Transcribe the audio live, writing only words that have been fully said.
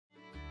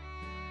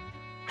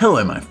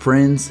Hello my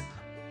friends.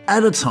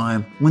 At a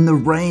time when the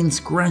rains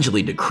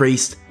gradually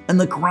decreased and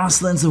the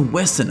grasslands of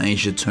Western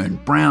Asia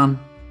turned brown,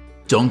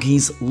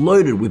 donkeys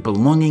loaded with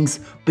belongings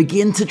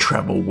begin to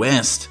travel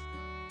west,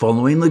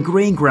 following the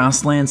green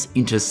grasslands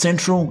into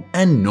Central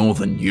and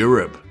Northern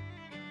Europe.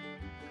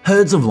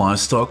 Herds of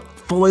livestock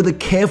follow the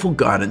careful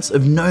guidance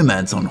of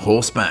nomads on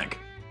horseback.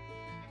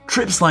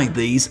 Trips like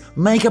these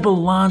make up a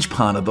large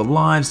part of the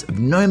lives of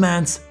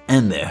nomads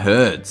and their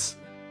herds.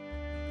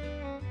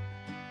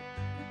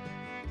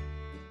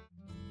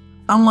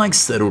 Unlike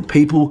settled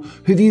people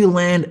who view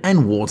land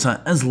and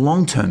water as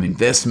long-term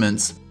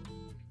investments,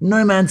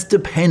 nomads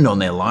depend on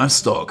their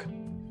livestock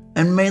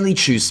and mainly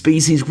choose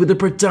species with a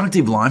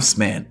productive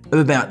lifespan of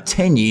about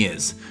 10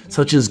 years,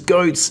 such as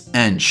goats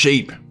and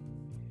sheep.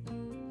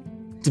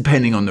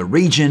 Depending on the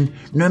region,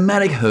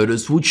 nomadic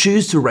herders will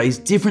choose to raise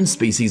different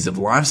species of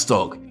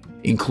livestock,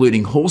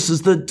 including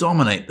horses that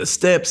dominate the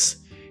steppes,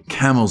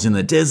 camels in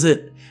the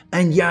desert,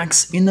 and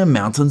yaks in the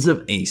mountains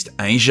of East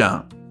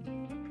Asia.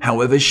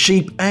 However,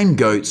 sheep and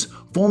goats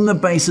form the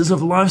basis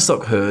of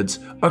livestock herds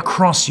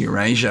across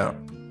Eurasia.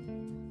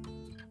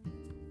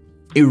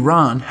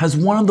 Iran has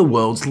one of the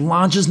world's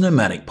largest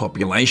nomadic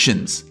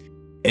populations,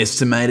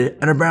 estimated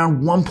at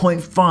around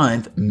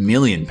 1.5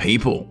 million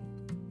people.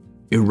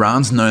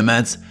 Iran's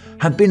nomads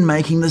have been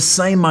making the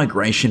same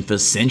migration for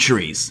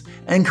centuries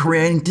and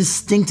creating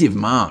distinctive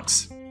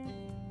marks.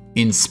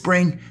 In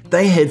spring,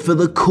 they head for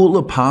the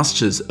cooler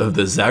pastures of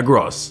the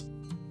Zagros.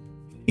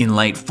 In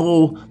late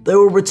fall, they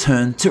will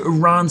return to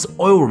Iran's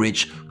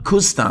oil-rich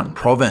Khuzestan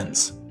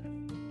province.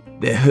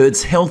 Their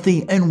herds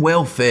healthy and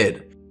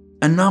well-fed,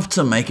 enough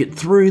to make it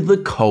through the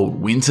cold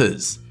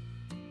winters.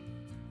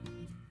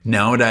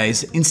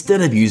 Nowadays,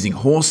 instead of using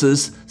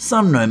horses,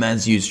 some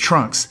nomads use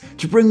trucks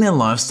to bring their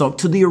livestock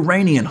to the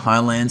Iranian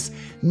highlands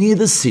near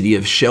the city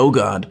of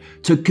Shelgard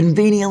to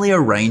conveniently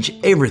arrange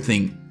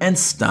everything and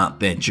start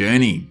their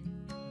journey.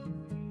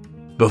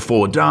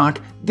 Before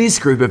dark, this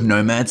group of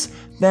nomads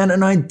found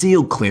an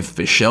ideal cliff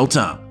for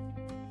shelter.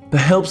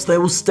 Perhaps they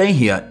will stay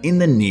here in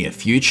the near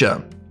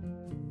future.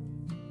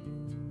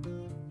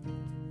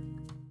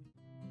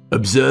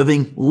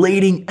 Observing,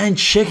 leading, and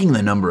checking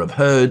the number of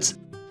herds,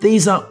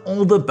 these are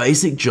all the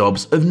basic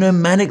jobs of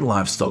nomadic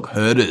livestock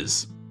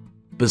herders.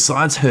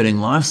 Besides herding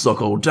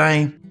livestock all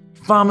day,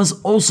 farmers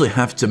also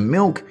have to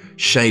milk,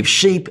 shave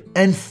sheep,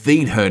 and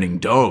feed herding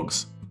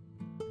dogs.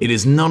 It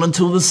is not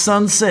until the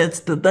sun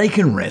sets that they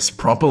can rest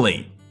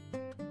properly.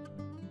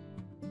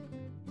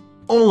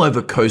 All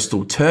over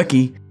coastal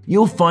Turkey,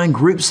 you'll find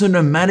groups of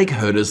nomadic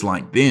herders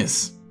like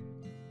this.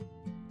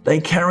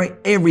 They carry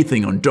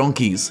everything on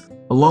donkeys,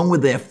 along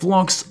with their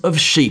flocks of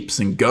sheep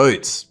and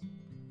goats.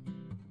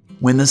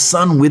 When the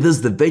sun withers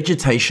the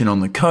vegetation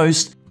on the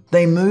coast,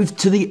 they move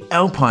to the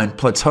alpine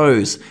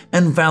plateaus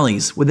and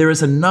valleys where there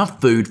is enough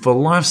food for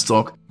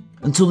livestock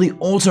until the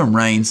autumn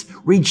rains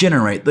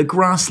regenerate the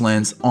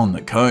grasslands on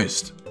the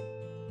coast.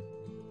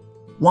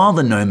 While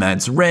the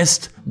nomads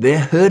rest, their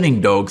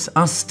herding dogs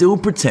are still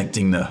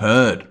protecting the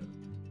herd.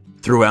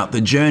 Throughout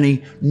the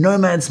journey,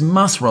 nomads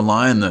must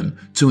rely on them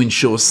to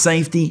ensure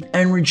safety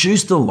and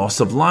reduce the loss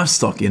of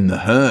livestock in the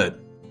herd.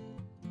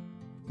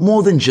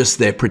 More than just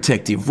their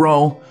protective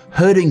role,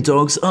 herding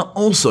dogs are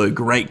also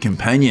great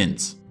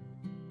companions.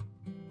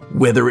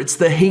 Whether it's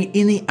the heat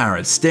in the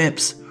arid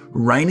steppes,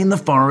 rain in the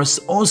forests,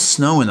 or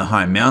snow in the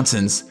high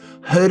mountains,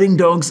 herding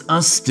dogs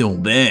are still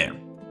there.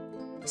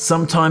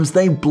 Sometimes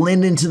they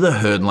blend into the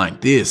herd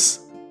like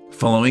this,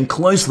 following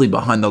closely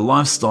behind the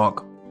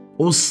livestock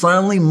or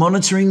silently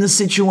monitoring the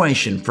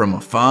situation from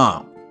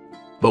afar.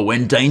 But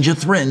when danger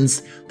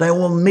threatens, they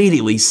will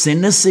immediately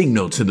send a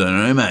signal to the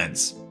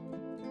nomads.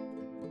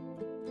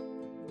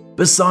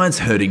 Besides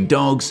herding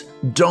dogs,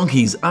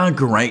 donkeys are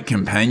great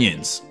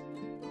companions.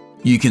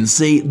 You can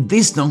see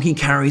this donkey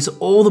carries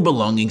all the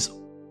belongings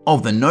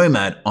of the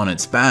nomad on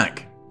its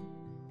back.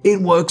 It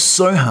works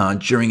so hard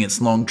during its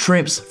long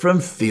trips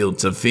from field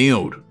to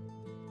field.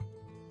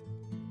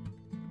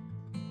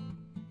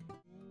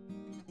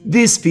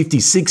 This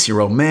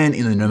 56-year-old man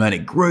in the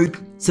nomadic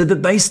group said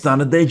that they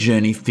started their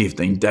journey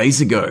 15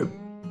 days ago,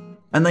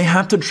 and they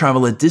have to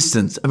travel a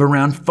distance of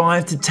around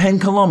 5 to 10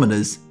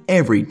 kilometers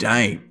every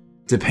day,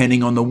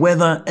 depending on the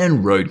weather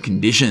and road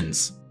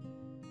conditions.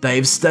 They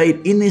have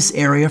stayed in this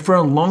area for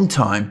a long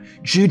time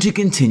due to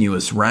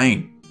continuous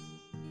rain,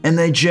 and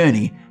their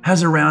journey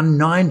has around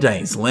 9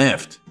 days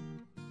left.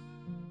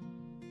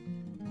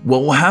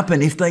 What will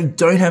happen if they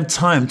don't have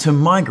time to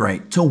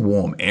migrate to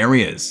warm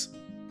areas?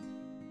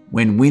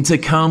 When winter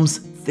comes,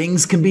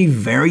 things can be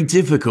very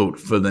difficult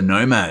for the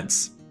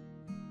nomads.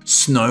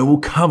 Snow will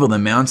cover the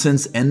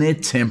mountains and their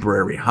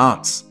temporary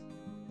huts.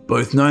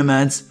 Both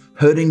nomads,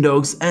 herding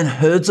dogs, and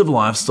herds of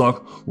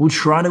livestock will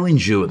try to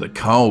endure the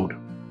cold.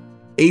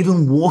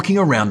 Even walking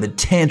around the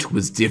tent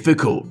was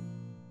difficult.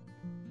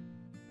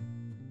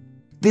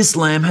 This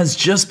lamb has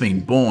just been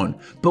born,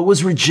 but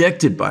was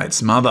rejected by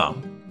its mother.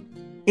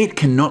 It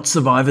cannot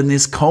survive in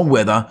this cold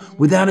weather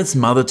without its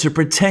mother to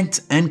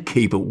protect and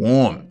keep it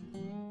warm.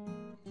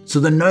 so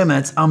the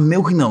nomads are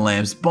milking the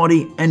lamb's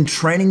body and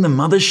training the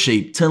mother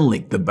sheep to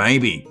lick the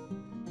baby.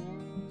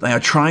 They are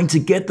trying to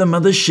get the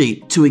mother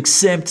sheep to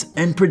accept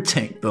and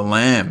protect the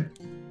lamb.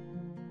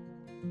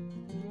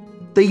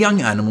 The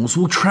young animals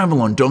will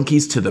travel on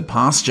donkeys to the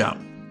pasture,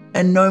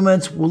 and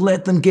nomads will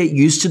let them get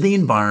used to the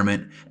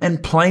environment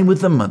and play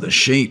with the mother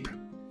sheep.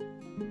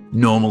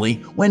 Normally,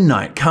 when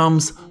night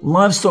comes,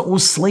 livestock will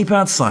sleep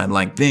outside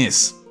like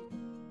this.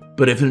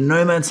 But if the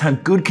nomads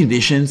have good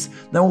conditions,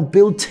 they will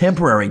build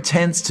temporary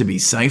tents to be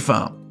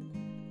safer.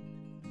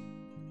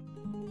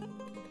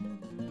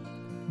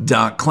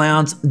 Dark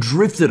clouds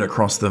drifted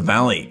across the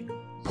valley,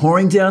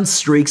 pouring down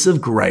streaks of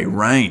grey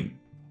rain.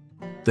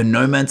 The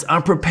nomads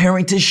are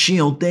preparing to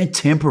shield their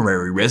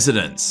temporary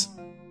residence.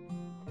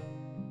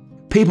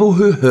 People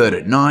who herd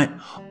at night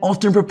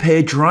often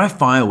prepare dry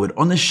firewood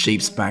on the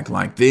sheep's back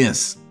like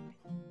this.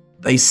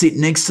 They sit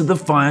next to the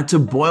fire to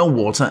boil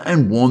water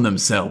and warm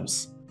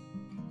themselves.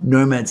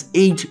 Nomads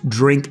eat,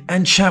 drink,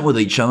 and chat with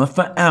each other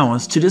for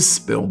hours to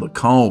dispel the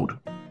cold.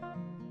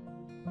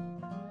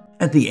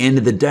 At the end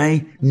of the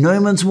day,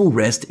 nomads will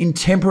rest in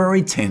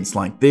temporary tents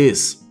like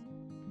this.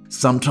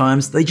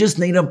 Sometimes they just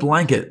need a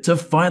blanket to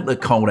fight the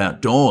cold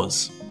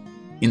outdoors.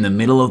 In the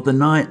middle of the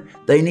night,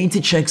 they need to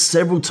check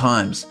several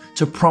times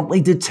to promptly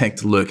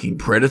detect lurking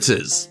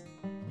predators.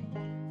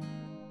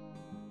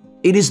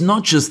 It is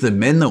not just the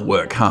men that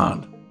work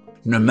hard.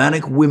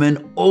 Nomadic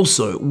women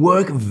also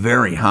work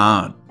very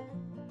hard.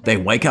 They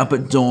wake up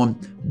at dawn,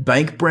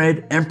 bake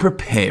bread, and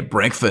prepare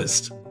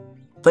breakfast.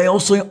 They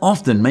also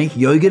often make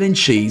yogurt and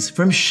cheese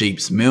from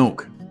sheep's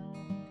milk.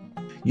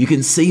 You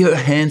can see her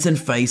hands and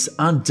face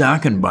are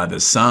darkened by the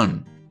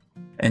sun.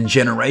 And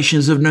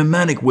generations of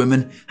nomadic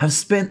women have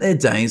spent their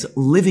days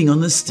living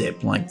on the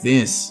steppe like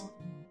this.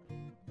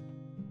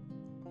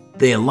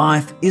 Their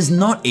life is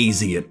not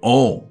easy at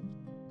all.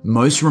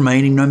 Most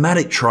remaining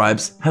nomadic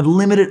tribes have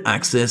limited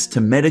access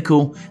to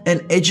medical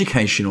and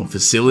educational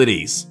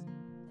facilities.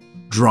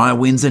 Dry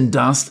winds and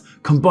dust,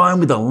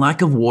 combined with a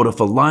lack of water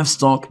for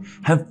livestock,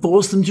 have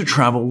forced them to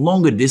travel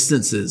longer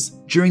distances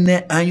during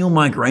their annual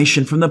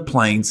migration from the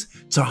plains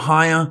to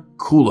higher,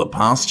 cooler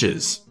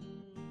pastures.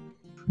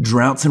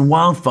 Droughts and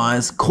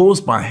wildfires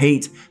caused by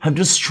heat have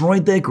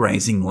destroyed their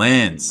grazing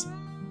lands.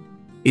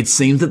 It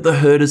seems that the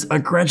herders are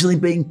gradually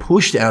being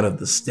pushed out of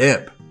the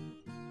steppe.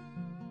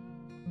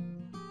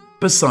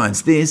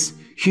 Besides this,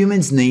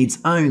 humans' needs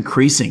are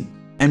increasing,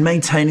 and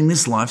maintaining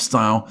this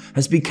lifestyle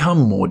has become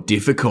more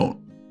difficult.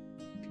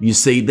 You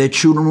see, their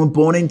children were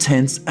born in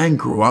tents and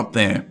grew up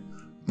there.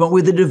 But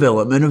with the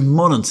development of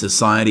modern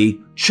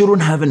society, children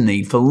have a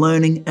need for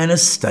learning and a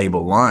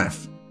stable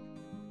life.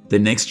 The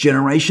next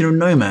generation of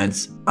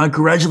nomads are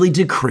gradually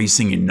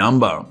decreasing in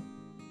number.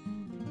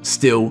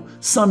 Still,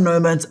 some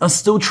nomads are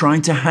still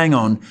trying to hang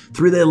on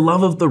through their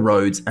love of the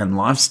roads and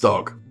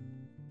livestock.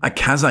 A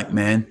Kazakh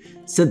man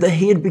said that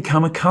he had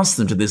become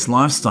accustomed to this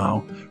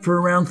lifestyle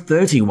for around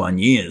 31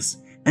 years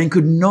and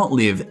could not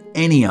live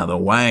any other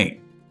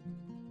way.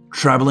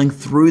 Traveling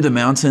through the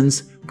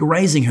mountains,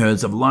 grazing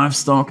herds of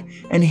livestock,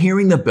 and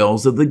hearing the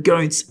bells of the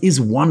goats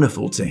is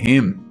wonderful to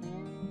him.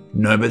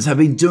 Nomads have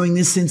been doing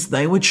this since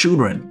they were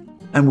children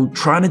and will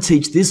try to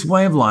teach this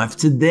way of life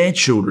to their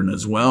children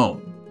as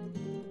well.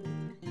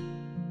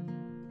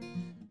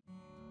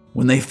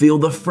 When they feel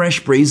the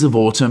fresh breeze of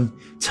autumn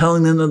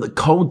telling them that the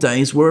cold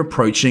days were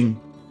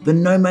approaching, the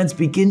nomads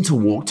begin to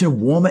walk to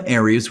warmer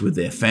areas with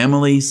their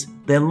families,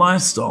 their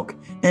livestock,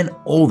 and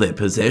all their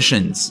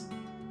possessions.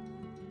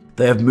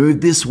 They have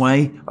moved this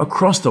way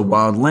across the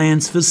wild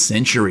lands for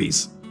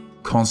centuries,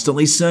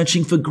 constantly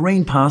searching for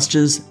green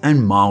pastures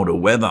and milder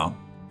weather.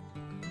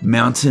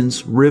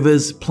 Mountains,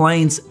 rivers,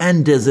 plains,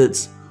 and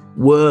deserts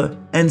were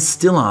and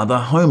still are the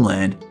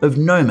homeland of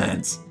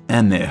nomads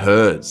and their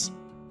herds.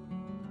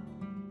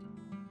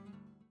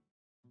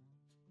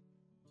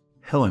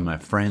 Hello my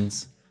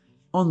friends.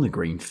 On the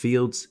green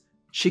fields,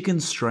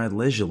 chickens stride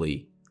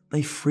leisurely.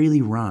 They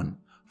freely run,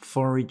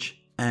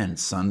 forage, and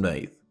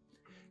sunbathe.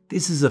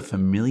 This is a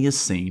familiar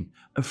scene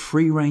of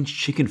free-range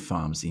chicken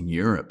farms in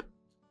Europe.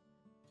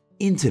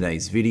 In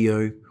today's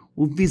video,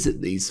 we'll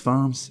visit these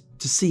farms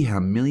to see how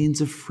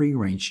millions of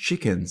free-range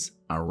chickens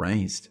are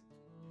raised.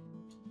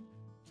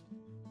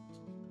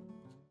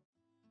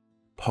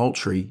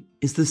 Poultry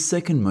is the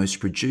second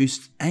most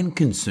produced and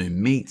consumed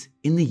meat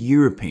in the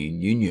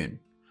European Union,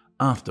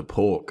 after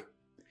pork.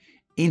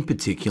 In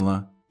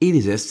particular, it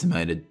is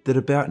estimated that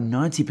about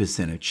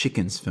 90% of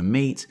chickens for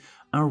meat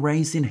are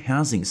raised in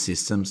housing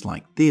systems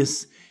like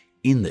this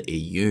in the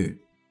EU.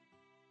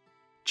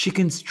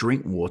 Chickens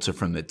drink water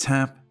from the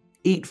tap,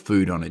 eat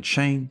food on a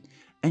chain,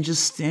 and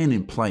just stand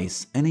in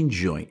place and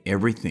enjoy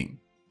everything.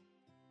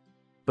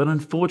 But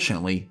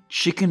unfortunately,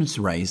 chickens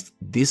raised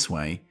this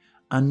way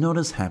are not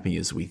as happy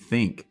as we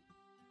think.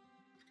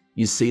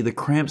 You see, the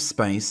cramped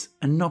space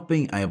and not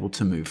being able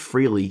to move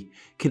freely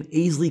can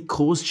easily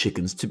cause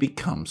chickens to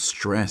become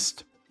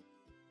stressed.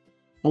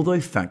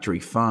 Although factory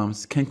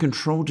farms can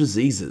control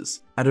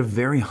diseases at a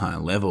very high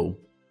level,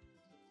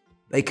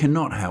 they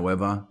cannot,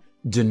 however,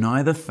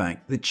 deny the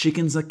fact that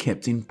chickens are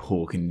kept in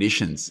poor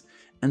conditions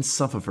and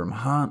suffer from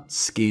heart,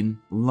 skin,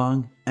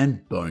 lung,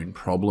 and bone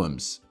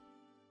problems.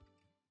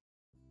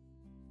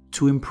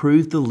 To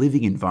improve the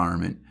living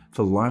environment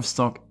for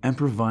livestock and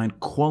provide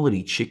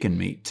quality chicken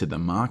meat to the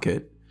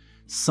market,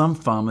 some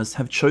farmers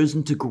have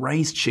chosen to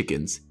graze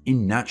chickens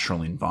in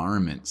natural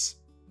environments.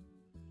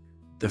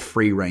 The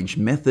free-range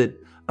method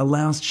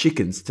allows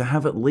chickens to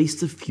have at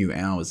least a few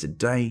hours a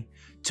day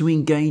to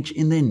engage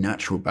in their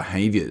natural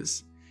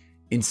behaviours,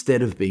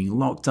 instead of being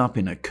locked up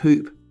in a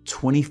coop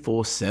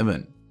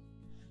 24/7.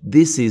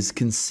 This is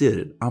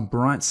considered a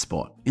bright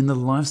spot in the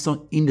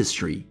livestock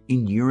industry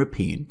in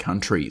European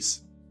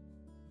countries.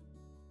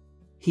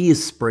 He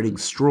is spreading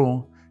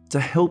straw to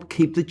help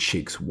keep the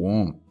chicks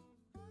warm.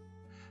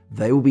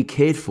 They will be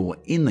cared for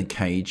in the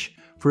cage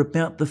for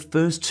about the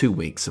first 2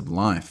 weeks of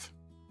life.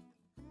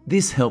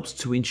 This helps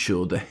to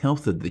ensure the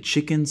health of the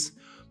chickens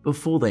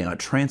before they are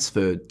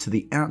transferred to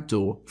the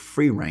outdoor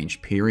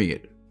free-range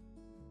period.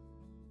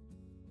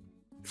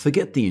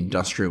 Forget the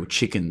industrial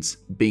chickens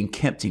being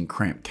kept in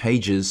cramped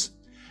cages.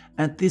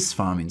 At this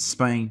farm in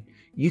Spain,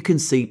 you can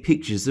see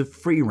pictures of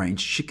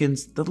free-range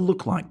chickens that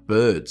look like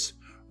birds,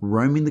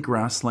 roaming the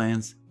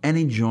grasslands and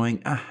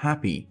enjoying a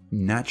happy,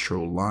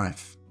 natural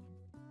life.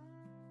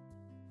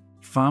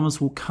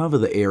 Farmers will cover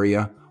the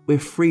area where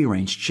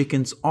free-range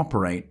chickens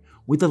operate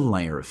with a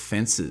layer of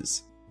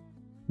fences.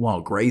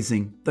 While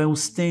grazing, they will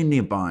stand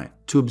nearby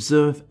to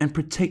observe and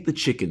protect the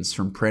chickens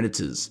from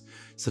predators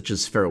such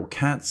as feral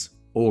cats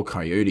or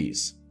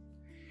coyotes.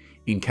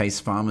 In case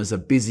farmers are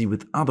busy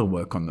with other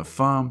work on the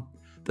farm,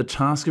 the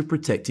task of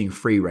protecting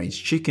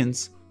free-range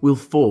chickens will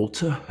fall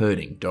to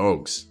herding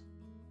dogs.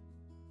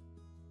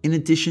 In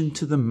addition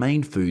to the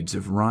main foods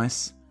of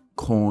rice,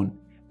 corn,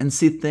 and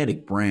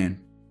synthetic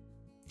bran,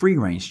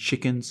 free-range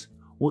chickens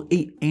will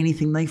eat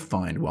anything they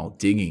find while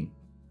digging,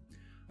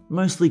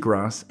 mostly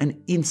grass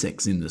and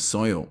insects in the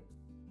soil.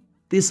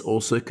 This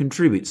also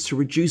contributes to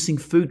reducing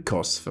food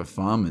costs for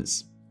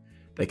farmers.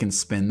 They can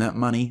spend that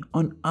money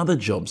on other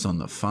jobs on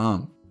the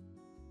farm.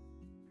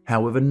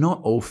 However,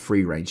 not all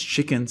free-range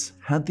chickens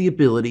have the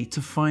ability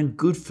to find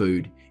good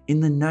food in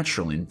the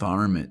natural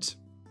environment.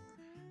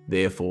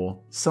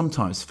 Therefore,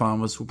 sometimes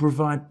farmers will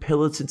provide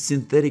pelleted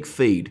synthetic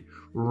feed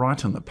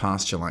right on the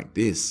pasture like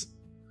this,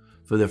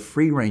 for the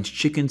free-range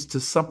chickens to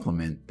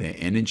supplement their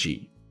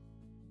energy.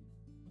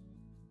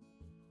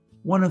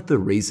 One of the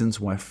reasons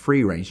why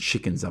free-range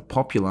chickens are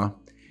popular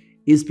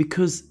is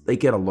because they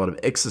get a lot of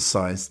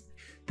exercise.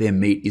 Their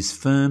meat is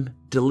firm,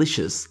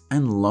 delicious,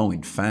 and low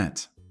in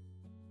fat.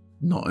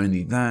 Not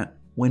only that,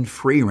 when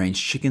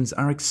free-range chickens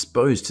are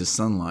exposed to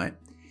sunlight,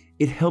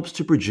 it helps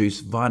to produce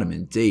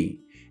vitamin D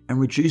and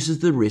reduces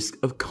the risk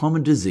of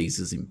common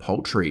diseases in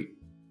poultry.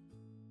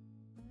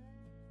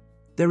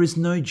 There is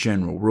no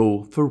general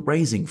rule for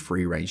raising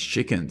free-range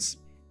chickens.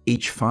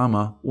 Each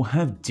farmer will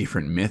have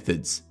different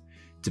methods,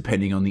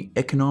 depending on the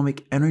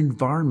economic and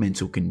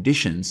environmental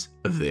conditions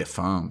of their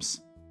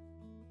farms.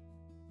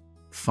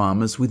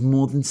 Farmers with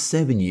more than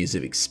 7 years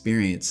of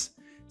experience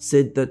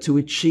said that to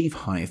achieve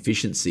high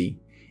efficiency,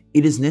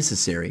 it is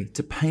necessary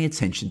to pay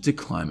attention to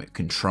climate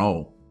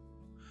control.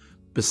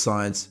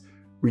 Besides,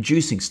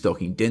 reducing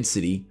stocking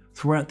density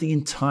throughout the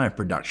entire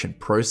production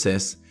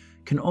process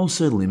can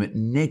also limit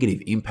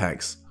negative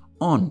impacts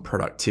on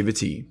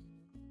productivity.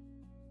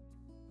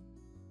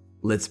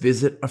 Let's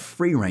visit a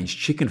free-range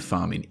chicken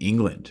farm in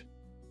England.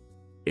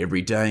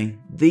 Every day,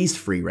 these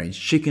free-range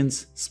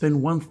chickens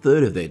spend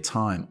 1/3 of their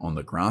time on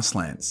the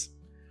grasslands.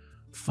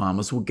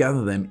 Farmers will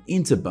gather them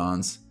into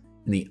barns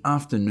in the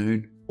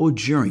afternoon or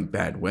during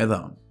bad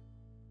weather.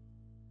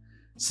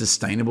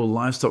 Sustainable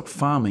livestock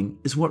farming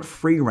is what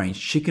free-range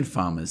chicken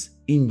farmers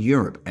in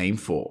Europe aim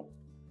for.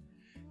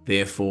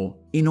 Therefore,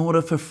 in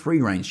order for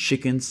free-range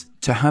chickens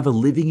to have a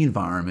living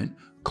environment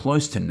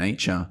close to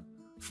nature,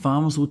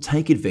 farmers will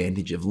take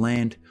advantage of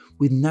land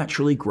with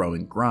naturally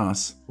growing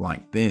grass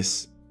like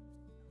this.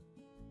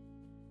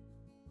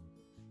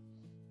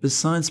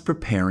 Besides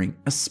preparing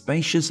a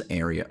spacious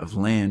area of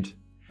land,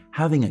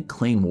 having a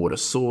clean water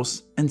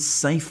source and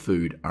safe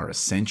food are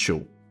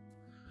essential.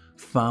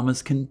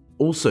 Farmers can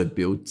also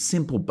build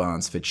simple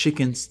barns for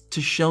chickens to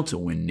shelter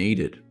when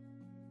needed.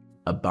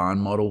 A barn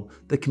model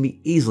that can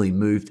be easily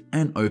moved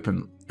and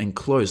open and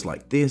closed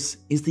like this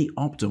is the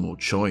optimal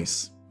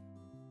choice.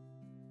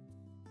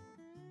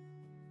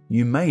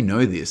 You may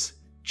know this,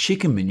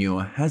 chicken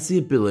manure has the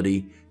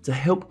ability to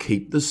help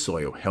keep the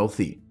soil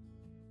healthy.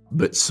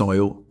 But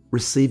soil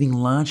receiving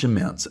large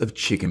amounts of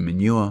chicken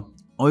manure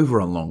over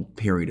a long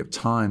period of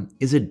time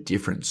is a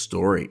different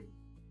story.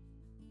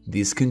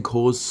 This can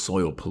cause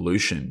soil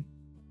pollution.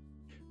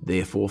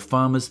 Therefore,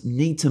 farmers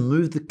need to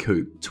move the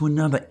coop to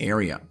another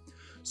area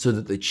so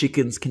that the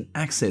chickens can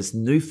access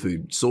new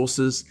food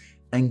sources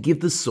and give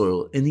the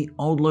soil in the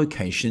old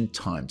location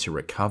time to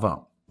recover.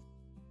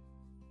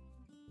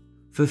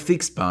 For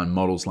fixed barn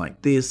models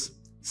like this,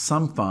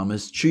 some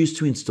farmers choose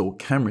to install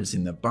cameras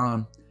in the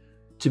barn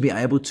to be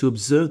able to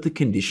observe the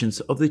conditions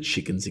of the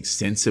chickens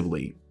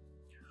extensively.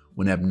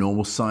 When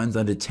abnormal signs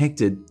are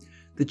detected,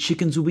 the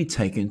chickens will be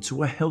taken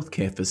to a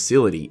healthcare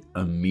facility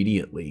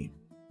immediately.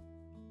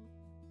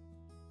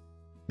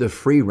 The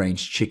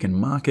free-range chicken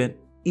market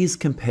is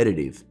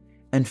competitive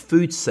and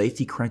food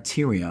safety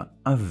criteria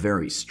are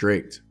very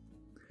strict.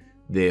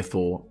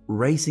 Therefore,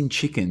 raising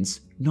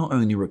chickens not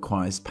only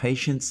requires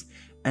patience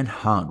and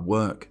hard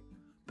work,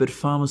 but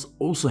farmers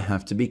also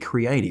have to be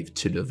creative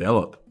to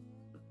develop.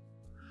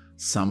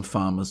 Some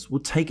farmers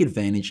will take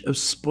advantage of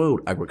spoiled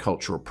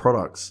agricultural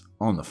products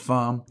on the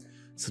farm,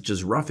 such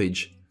as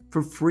roughage,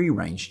 for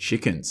free-range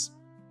chickens.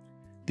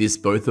 This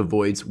both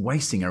avoids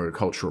wasting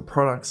agricultural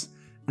products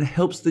and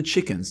helps the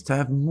chickens to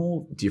have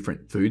more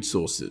different food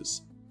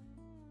sources.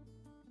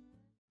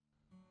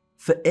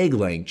 For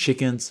egg-laying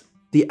chickens,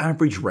 the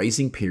average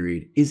raising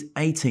period is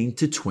 18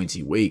 to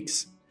 20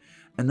 weeks,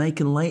 and they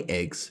can lay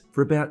eggs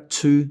for about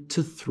 2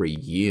 to 3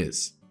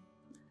 years.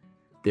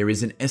 There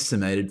is an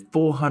estimated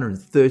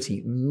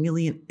 430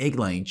 million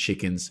egg-laying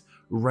chickens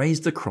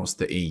raised across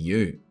the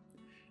EU,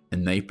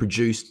 and they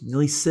produce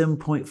nearly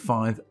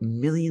 7.5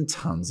 million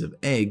tons of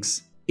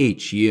eggs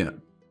each year.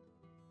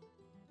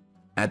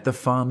 At the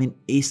farm in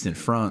eastern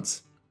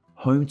France,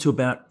 home to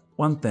about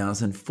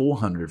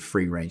 1,400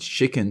 free-range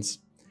chickens,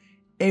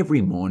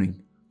 every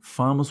morning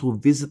farmers will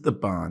visit the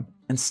barn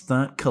and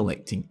start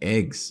collecting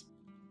eggs.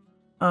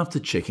 After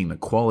checking the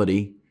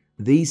quality,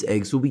 these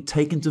eggs will be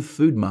taken to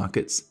food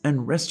markets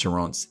and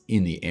restaurants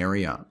in the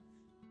area.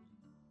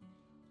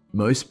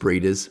 Most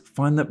breeders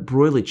find that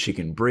broiler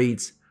chicken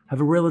breeds have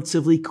a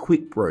relatively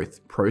quick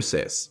growth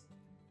process,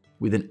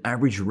 with an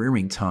average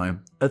rearing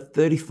time of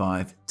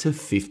 35 to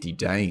 50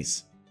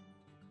 days.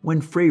 When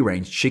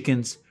free-range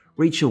chickens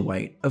reach a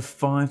weight of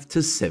 5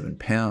 to 7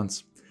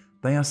 pounds,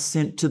 they are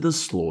sent to the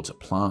slaughter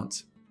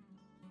plant.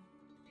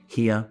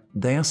 Here,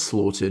 they are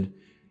slaughtered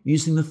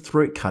using the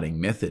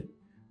throat-cutting method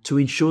to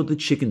ensure the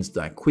chickens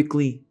die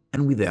quickly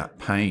and without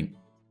pain.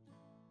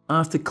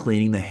 After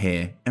cleaning the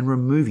hair and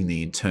removing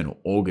the internal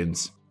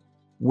organs,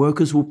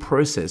 workers will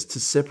process to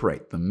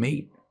separate the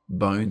meat,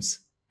 bones,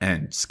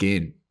 and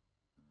skin.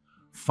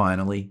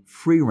 Finally,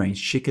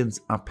 free-range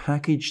chickens are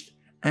packaged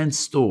and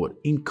stored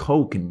in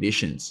cold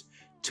conditions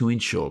to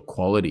ensure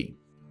quality.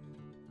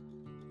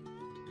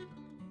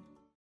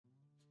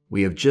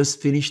 We have just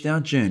finished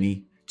our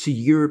journey to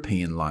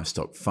European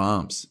livestock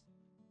farms.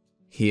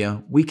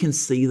 Here we can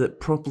see that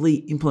properly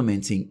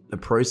implementing the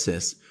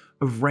process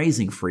of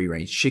raising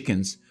free-range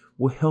chickens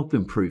will help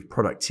improve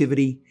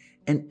productivity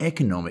and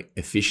economic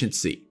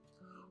efficiency,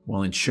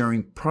 while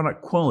ensuring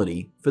product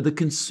quality for the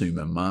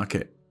consumer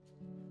market.